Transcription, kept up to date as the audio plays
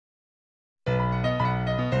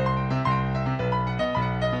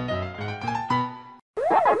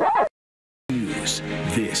News.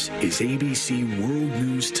 This is ABC World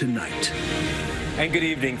News Tonight. And good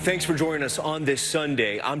evening. Thanks for joining us on this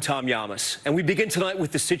Sunday. I'm Tom Yamas, and we begin tonight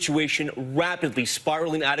with the situation rapidly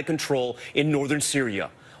spiraling out of control in northern Syria.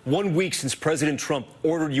 1 week since President Trump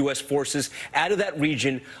ordered U.S. forces out of that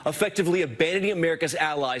region, effectively abandoning America's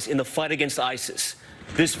allies in the fight against ISIS.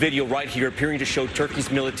 This video right here appearing to show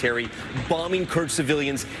Turkey's military bombing Kurd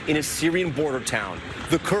civilians in a Syrian border town.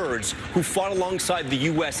 The Kurds, who fought alongside the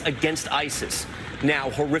U.S. against ISIS. Now,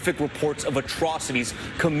 horrific reports of atrocities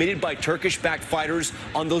committed by Turkish-backed fighters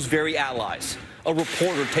on those very allies. A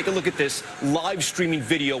reporter, take a look at this live streaming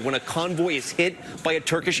video when a convoy is hit by a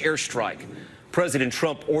Turkish airstrike. President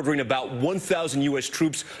Trump ordering about 1,000 U.S.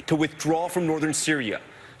 troops to withdraw from northern Syria.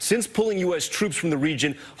 Since pulling U.S. troops from the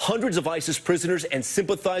region, hundreds of ISIS prisoners and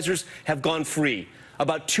sympathizers have gone free.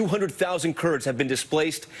 About 200,000 Kurds have been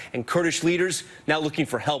displaced, and Kurdish leaders now looking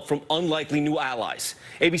for help from unlikely new allies.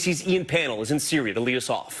 ABC's Ian Pannell is in Syria to lead us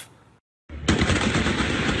off.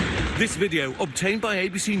 This video, obtained by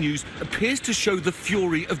ABC News, appears to show the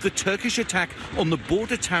fury of the Turkish attack on the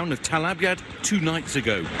border town of Tal Abyad 2 nights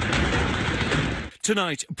ago.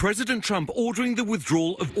 Tonight, President Trump ordering the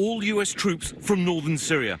withdrawal of all U.S. troops from northern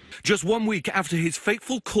Syria, just 1 week after his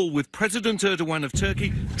fateful call with President Erdogan of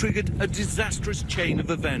Turkey triggered a disastrous chain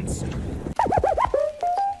of events.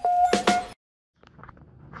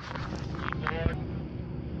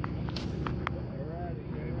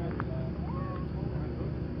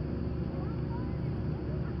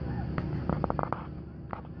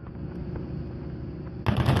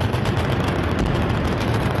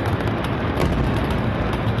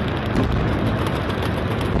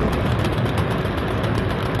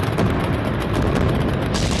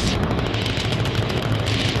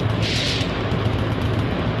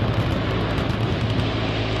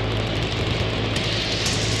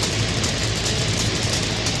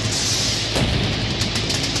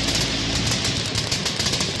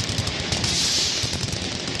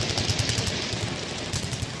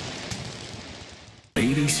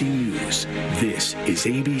 ABC News. This is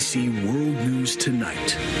ABC World News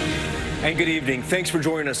Tonight. And good evening. Thanks for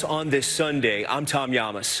joining us on this Sunday. I'm Tom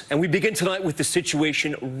Yamas, and we begin tonight with the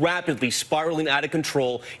situation rapidly spiraling out of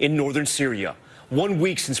control in northern Syria. 1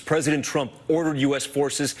 week since President Trump ordered U.S.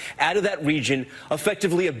 forces out of that region,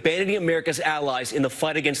 effectively abandoning America's allies in the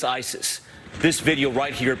fight against ISIS. This video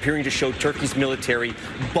right here appearing to show Turkey's military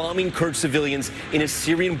bombing Kurd civilians in a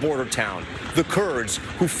Syrian border town. The Kurds,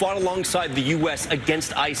 who fought alongside the U.S.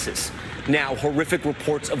 against ISIS. Now, horrific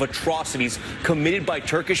reports of atrocities committed by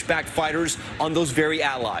Turkish-backed fighters on those very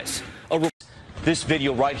allies. This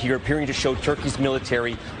video right here appearing to show Turkey's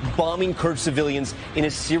military bombing Kurd civilians in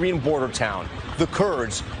a Syrian border town. The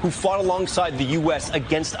Kurds, who fought alongside the U.S.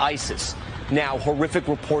 against ISIS. Now, horrific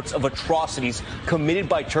reports of atrocities committed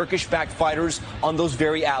by Turkish-backed fighters on those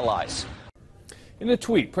very allies. In a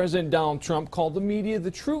tweet, President Donald Trump called the media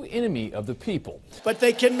the true enemy of the people. But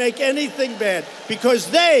they can make anything bad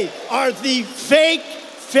because they are the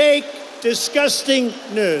fake, disgusting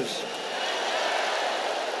news.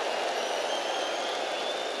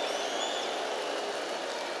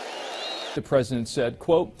 The president said,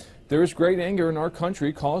 quote, "There is great anger in our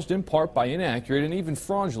country caused in part by inaccurate and even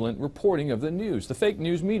fraudulent reporting of the news. The fake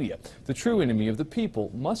news media, the true enemy of the people,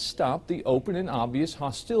 must stop the open and obvious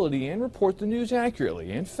hostility and report the news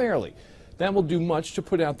accurately and fairly. That will do much to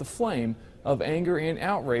put out the flame of anger and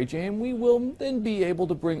outrage, and we will then be able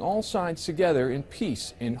to bring all sides together in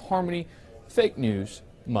peace and harmony. Fake news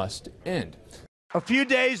must end." A few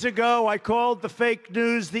days ago, I called the fake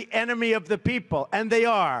news the enemy of the people, and they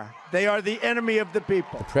are. They are the enemy of the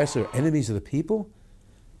people. The press are enemies of the people?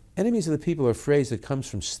 Enemies of the people are a phrase that comes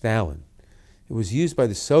from Stalin. It was used by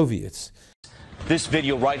the Soviets. This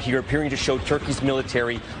video right here appearing to show Turkey's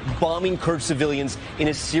military bombing Kurd civilians in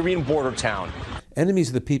a Syrian border town. Enemies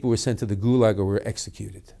of the people were sent to the Gulag or were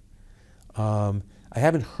executed. I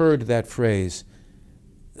haven't heard that phrase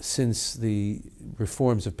since the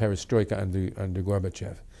reforms of perestroika under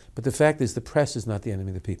Gorbachev. But the fact is, the press is not the enemy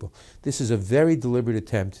of the people. This is a very deliberate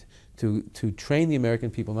attempt to train the American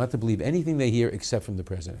people not to believe anything they hear except from the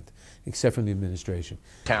president, except from the administration.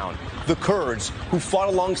 The Kurds, who fought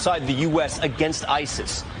alongside the U.S. against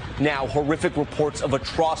ISIS. Now, horrific reports of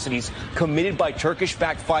atrocities committed by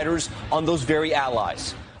Turkish-backed fighters on those very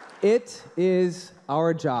allies. It is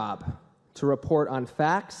our job to report on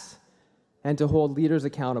facts and to hold leaders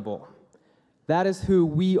accountable. That is who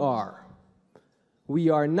we are. We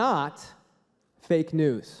are not fake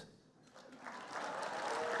news.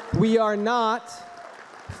 We are not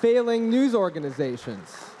failing news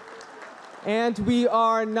organizations. And we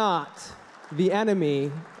are not the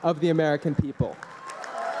enemy of the American people.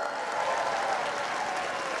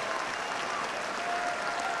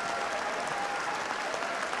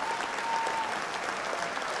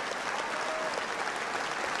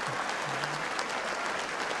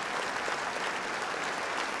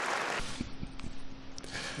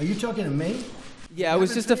 Are you talking to me? Yeah, it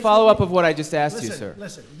was just a follow-up of what I just asked you, sir.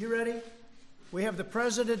 Listen, you ready? We have the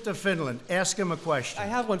president of Finland. Ask him a question. I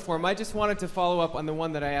have one for him. I just wanted to follow up on the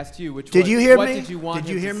one that I asked you, which was, Did you hear what me? did you want Did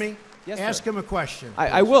you him hear to me? Yes, Ask sir. him a question.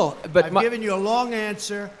 I will, but I've given you a long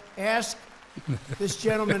answer. Ask this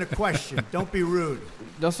gentleman a question. Don't be rude.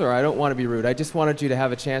 No, sir, I don't want to be rude. I just wanted you to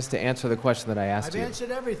have a chance to answer the question that I asked I've you. answered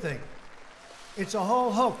everything. It's a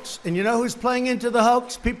whole hoax. And you know who's playing into the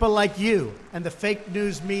hoax? People like you and the fake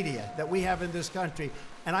news media that we have in this country.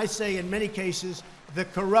 And I say in many cases, the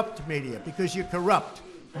corrupt media, because you're corrupt.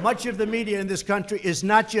 Much of the media in this country is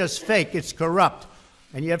not just fake, it's corrupt.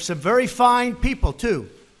 And you have some very fine people, too.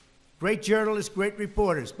 Great journalists, great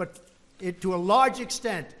reporters. But to a large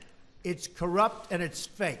extent, it's corrupt and it's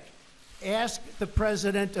fake. Ask the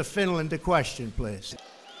president of Finland a question, please.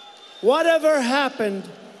 Whatever happened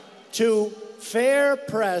to fair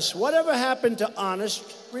press? Whatever happened to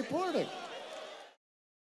honest reporting?